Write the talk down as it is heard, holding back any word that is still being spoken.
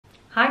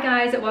Hi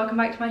guys, welcome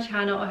back to my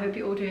channel. I hope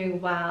you're all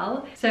doing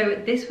well. So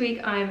this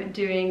week I'm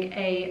doing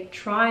a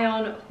try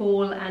on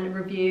haul and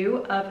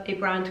review of a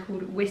brand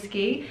called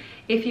Wiskii.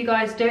 If you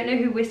guys don't know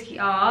who Wiskii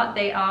are,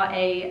 they are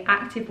a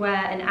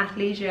activewear and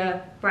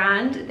athleisure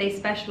brand. They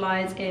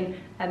specialize in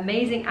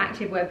amazing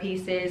activewear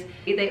pieces.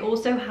 They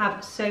also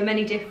have so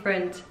many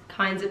different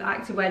kinds of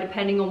activewear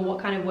depending on what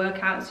kind of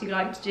workouts you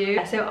like to do.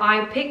 So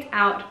I picked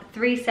out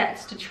 3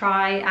 sets to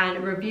try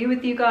and review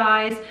with you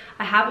guys.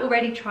 I have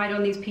already tried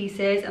on these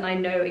pieces and I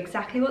know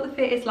exactly what the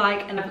fit is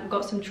like, and I've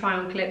got some try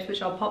on clips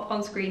which I'll pop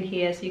on screen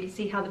here so you can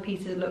see how the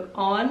pieces look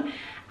on.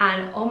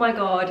 And oh my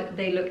god,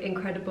 they look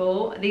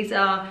incredible. These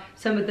are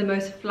some of the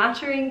most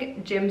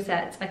flattering gym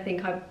sets I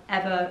think I've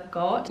ever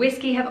got.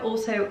 Wiskii have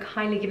also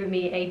kindly given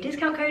me a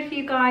discount code for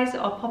you guys, so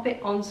I'll pop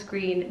it on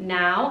screen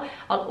now.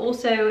 I'll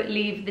also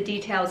leave the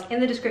details in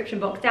the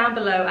description box down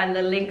below and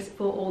the links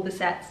for all the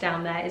sets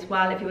down there as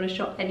well if you want to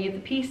shop any of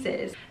the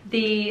pieces.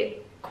 The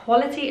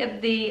quality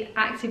of the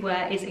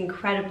activewear is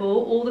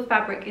incredible. All the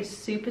fabric is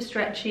super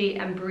stretchy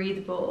and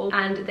breathable,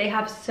 and they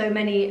have so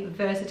many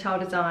versatile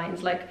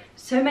designs, like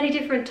so many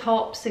different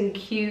tops and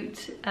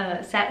cute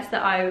sets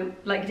that I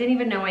didn't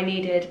even know I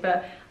needed,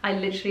 but I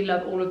literally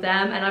love all of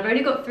them. And I've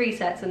only got 3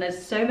 sets and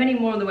there's so many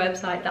more on the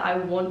website that I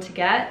want to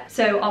get.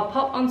 So I'll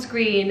pop on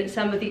screen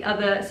some of the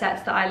other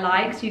sets that I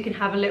like so you can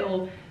have a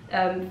little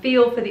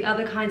feel for the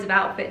other kinds of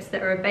outfits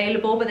that are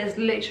available. But there's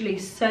literally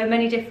so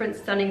many different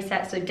stunning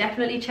sets, so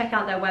definitely check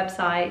out their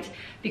website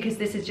because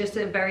this is just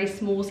a very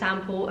small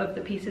sample of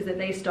the pieces that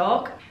they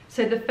stock.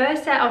 So the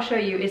first set I'll show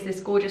you is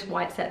this gorgeous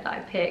white set that I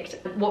picked.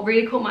 What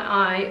really caught my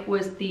eye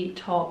was the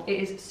top. It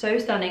is so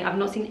stunning. I've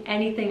not seen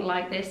anything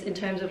like this in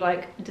terms of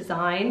like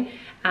design,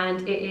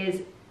 and it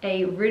is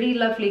a really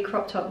lovely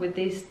crop top with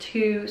these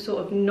 2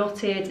 sort of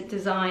knotted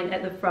design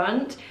at the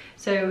front.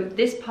 So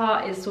this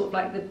part is sort of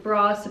like the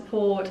bra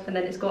support, and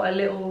then it's got a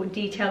little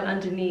detail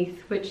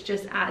underneath which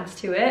just adds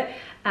to it,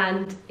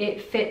 and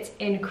it fits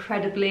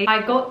incredibly.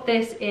 I got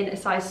this in a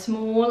size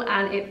small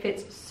and it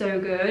fits so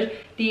good.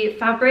 The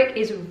fabric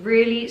is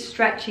really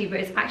stretchy, but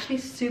it's actually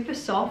super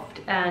soft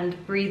and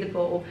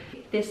breathable.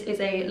 This is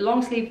a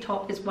long sleeve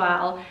top as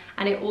well,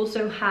 and it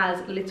also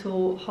has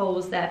little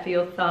holes there for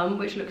your thumb,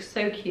 which looks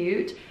so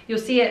cute. You'll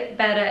see it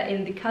better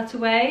in the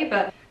cutaway,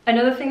 but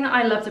another thing that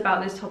I loved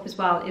about this top as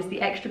well is the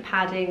extra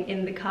padding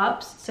in the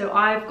cups. So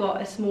I've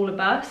got a smaller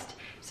bust,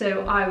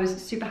 so I was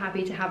super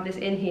happy to have this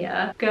in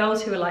here.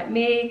 Girls who are like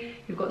me,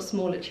 who've got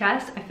smaller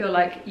chests, I feel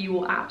like you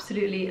will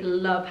absolutely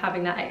love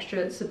having that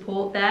extra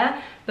support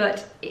there.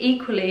 But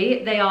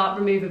equally, they are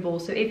removable,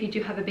 so if you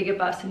do have a bigger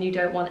bust and you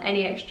don't want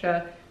any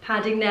extra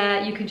padding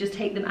there, you can just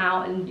take them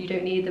out and you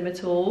don't need them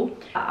at all.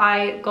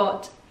 I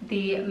got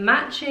the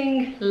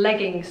matching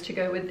leggings to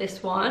go with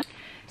this one.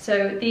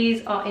 So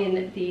these are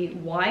in the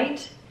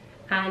white,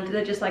 and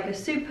they're just like a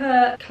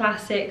super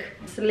classic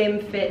slim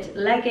fit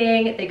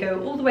legging. They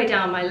go all the way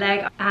down my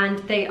leg, and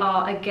they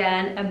are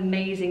again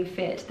amazing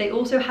fit. They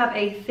also have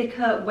a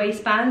thicker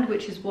waistband,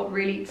 which is what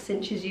really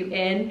cinches you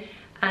in,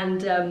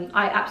 and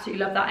I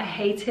absolutely love that. I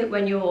hate it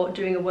when you're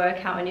doing a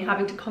workout and you're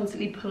having to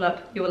constantly pull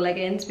up your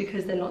leggings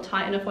because they're not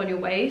tight enough on your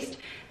waist.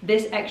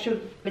 This extra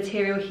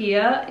material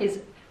here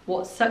is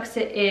what sucks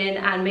it in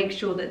and makes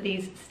sure that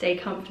these stay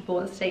comfortable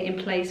and stay in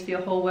place for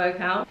your whole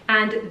workout.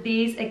 And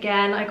these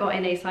again I got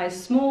in a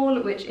size small,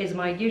 which is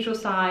my usual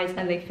size,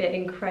 and they fit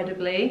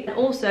incredibly. And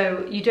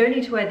also you don't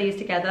need to wear these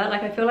together.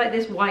 Like, I feel like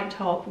this white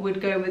top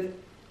would go with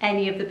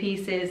any of the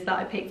pieces that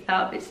I picked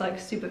up. It's like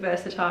super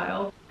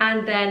versatile.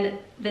 And then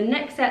the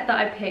next set that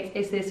I picked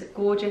is this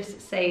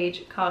gorgeous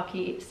sage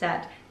khaki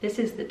set. This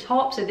is the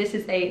top, so this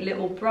is a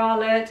little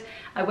bralette.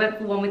 I went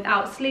for one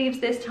without sleeves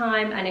this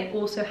time, and it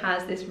also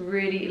has this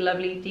really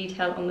lovely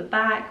detail on the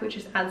back, which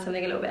just adds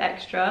something a little bit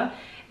extra.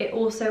 It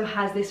also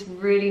has this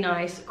really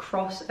nice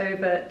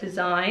crossover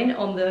design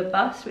on the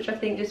bust, which I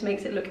think just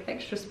makes it look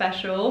extra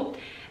special.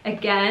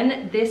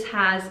 Again, this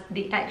has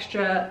the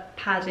extra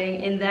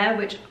padding in there,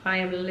 which I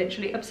am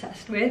literally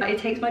obsessed with. It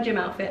takes my gym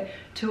outfit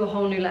to a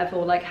whole new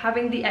level. Like,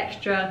 having the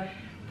extra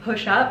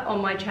push up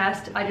on my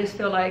chest, I just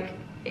feel like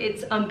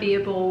it's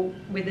unbeatable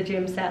with a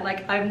gym set.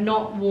 Like, I've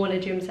not worn a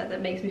gym set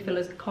that makes me feel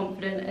as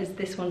confident as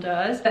this one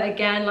does. But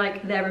again,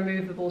 like, they're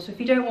removable, so if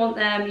you don't want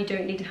them, you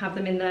don't need to have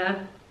them in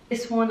there.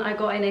 This one I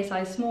got in a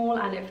size small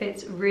and it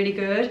fits really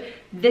good.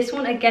 This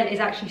one again is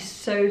actually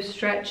so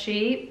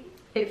stretchy.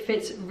 It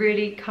fits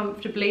really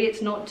comfortably.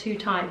 It's not too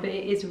tight, but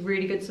it is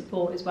really good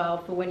support as well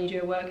for when you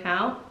do a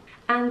workout.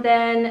 And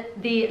then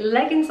the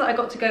leggings that I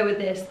got to go with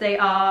this, they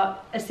are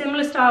a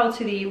similar style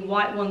to the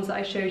white ones that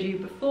I showed you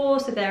before.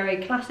 So they're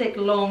a classic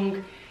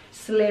long,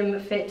 slim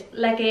fit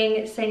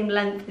legging, same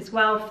length as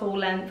well, full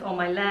length on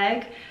my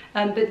leg.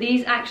 But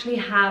these actually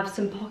have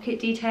some pocket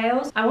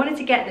details. I wanted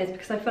to get this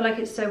because I feel like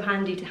it's so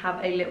handy to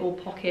have a little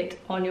pocket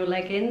on your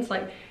leggings.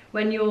 Like,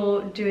 when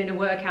you're doing a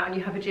workout and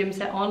you have a gym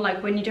set on,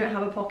 like when you don't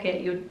have a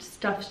pocket, your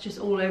stuff's just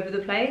all over the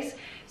place.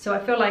 So I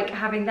feel like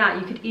having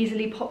that, you could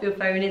easily pop your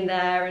phone in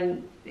there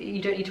and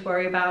you don't need to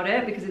worry about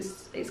it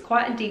because it's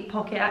quite a deep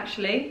pocket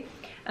actually.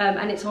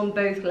 and it's on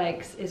both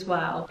legs as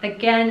well.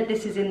 Again,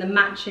 this is in the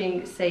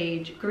matching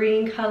sage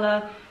green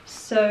colour.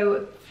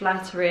 So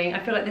flattering. I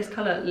feel like this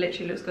colour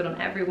literally looks good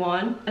on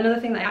everyone. Another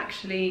thing that I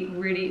actually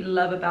really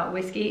love about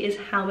Wiskii is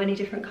how many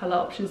different colour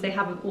options they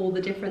have of all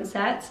the different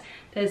sets.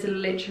 There's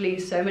literally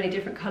so many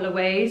different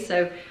colourways,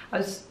 so I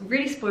was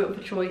really spoiled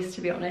for choice,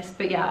 to be honest.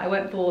 But yeah, I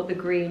went for the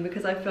green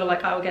because I feel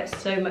like I will get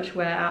so much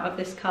wear out of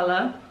this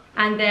colour.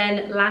 And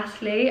then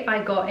lastly,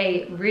 I got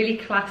a really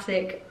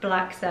classic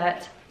black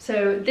set.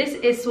 So this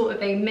is sort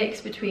of a mix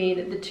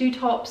between the two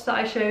tops that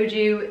I showed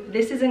you.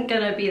 This isn't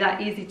gonna be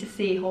that easy to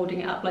see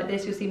holding it up like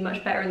this. You'll see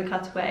much better in the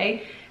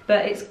cutaway.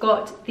 But it's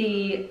got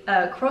the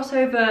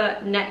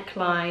crossover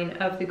neckline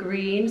of the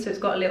green. So it's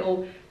got a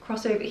little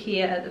crossover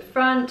here at the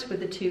front with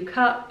the two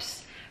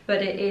cups.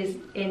 But it is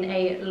in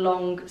a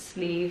long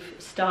sleeve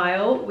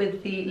style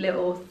with the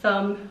little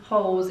thumb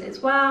holes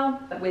as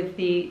well. With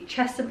the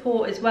chest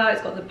support as well.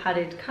 It's got the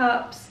padded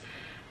cups.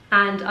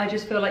 And I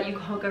just feel like you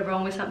can't go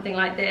wrong with something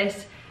like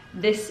this.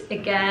 This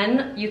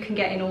again, you can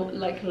get in all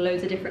like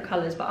loads of different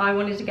colors, but I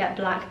wanted to get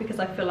black because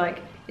I feel like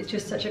it's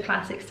just such a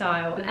classic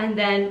style. And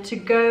then to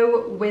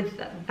go with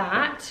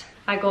that,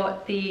 I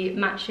got the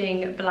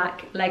matching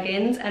black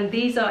leggings, and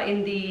these are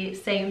in the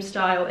same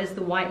style as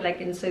the white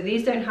leggings, so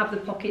these don't have the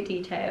pocket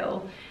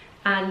detail.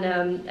 And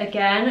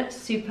again,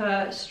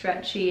 super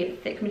stretchy,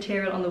 thick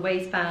material on the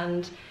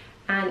waistband,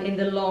 and in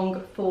the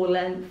long full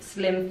length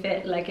slim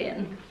fit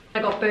legging.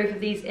 I got both of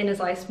these in a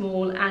size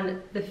small,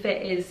 and the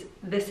fit is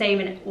the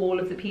same in all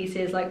of the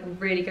pieces, like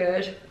really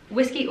good.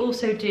 Wiskii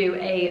also do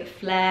a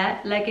flare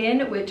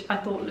legging, which I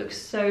thought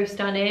looks so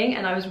stunning,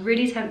 and I was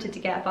really tempted to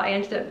get, but I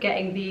ended up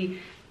getting the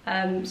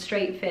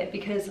straight fit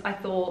because I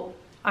thought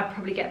I'd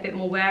probably get a bit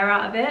more wear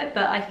out of it.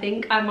 But I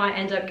think I might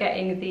end up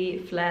getting the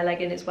flare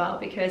legging as well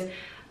because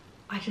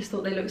I just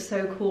thought they looked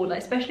so cool, like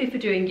especially for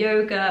doing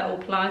yoga or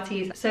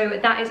Pilates. So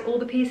that is all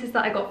the pieces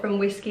that I got from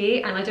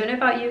Wiskii, and I don't know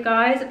about you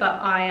guys, but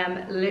I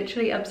am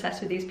literally obsessed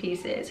with these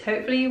pieces.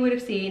 Hopefully you would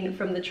have seen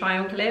from the try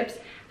on clips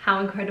how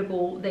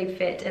incredible they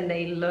fit and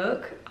they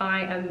look.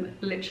 I am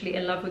literally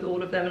in love with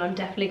all of them, and I'm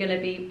definitely going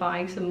to be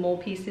buying some more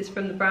pieces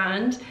from the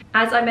brand.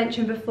 As I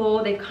mentioned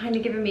before, they've kind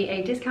of given me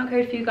a discount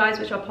code for you guys,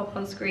 which I'll pop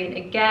on screen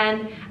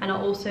again, and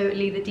I'll also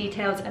leave the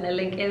details and a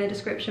link in the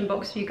description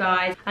box for you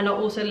guys, and I'll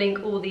also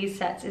link all these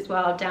sets as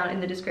well down in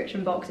the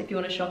description box if you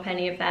want to shop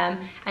any of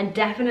them. And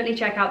definitely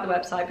check out the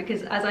website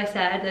because, as I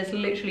said, there's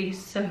literally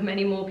so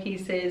many more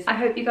pieces. I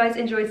hope you guys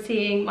enjoyed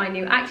seeing my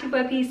new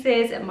activewear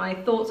pieces and my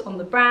thoughts on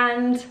the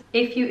brand.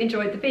 If you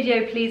enjoyed the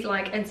video, please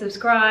like and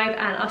subscribe,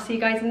 and I'll see you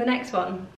guys in the next one.